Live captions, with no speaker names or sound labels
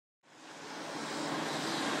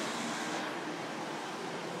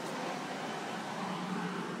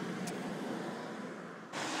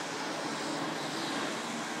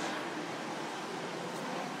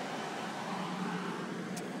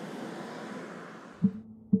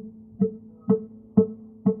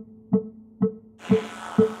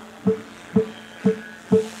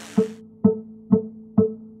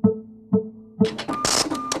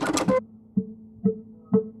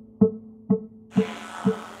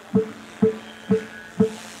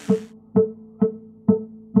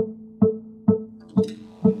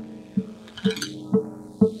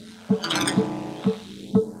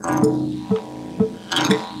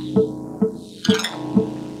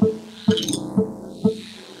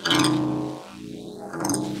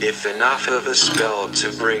with enough of a spell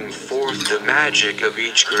to bring forth the magic of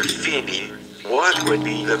each graffiti, what would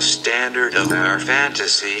be the standard of our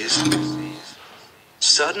fantasies?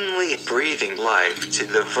 Suddenly breathing life to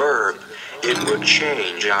the verb, it would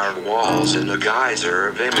change our walls in a geyser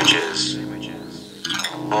of images.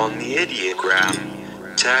 On the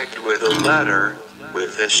ideogramme, tagged with a letter,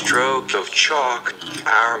 with a stroke of chalk,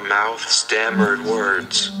 our mouth stammered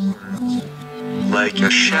words. Like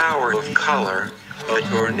a shower of color, a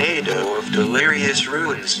tornado of delirious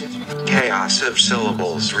runes, chaos of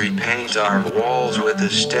syllables repaint our walls with a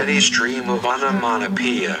steady stream of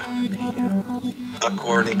onomatopoeia. A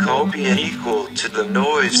cornucopia equal to the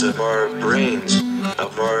noise of our brains,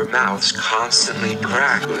 of our mouths constantly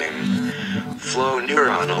crackling, flow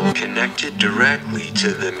neuronal connected directly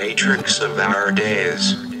to the matrix of our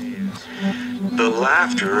days. The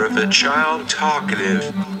laughter of a child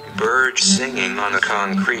talkative, birds singing on a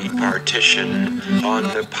concrete partition, on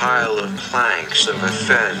the pile of planks of a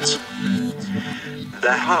fence.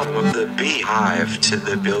 The hum of the beehive to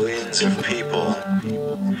the billions of people.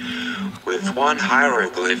 With one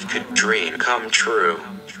hieroglyph could dream come true.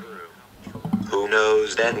 Who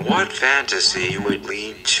knows then what fantasy would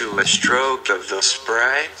lead to a stroke of the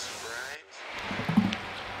spray?